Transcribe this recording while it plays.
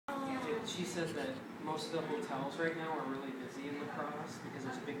she says that most of the hotels right now are really busy in La Crosse because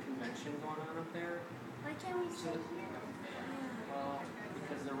there's a big convention going on up there. Why can't we stay here? Well,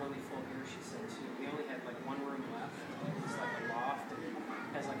 because they're really full here, she said too. We only had like one room left. It's like a loft and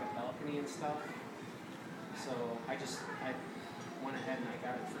has like a balcony and stuff. So I went ahead and I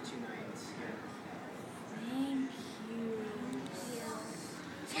got it for 2 nights here. Thank you.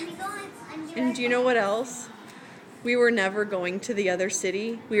 Can we go And do you know what else? We were never going to the other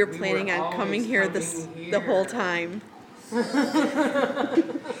city. We were planning on coming here the whole time. Why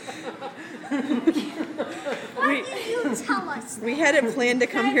did you tell us that? We had it planned to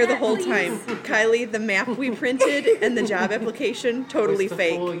come here the whole time. Kylie, the map we printed and the job application, totally Was to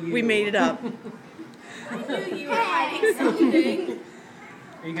fake. fool you. We made it up. I knew you were hiding something.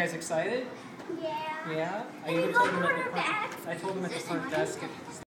 Are you guys excited? Yeah. Yeah? I Can even we told go them at to the our back? front, I told them at the front desk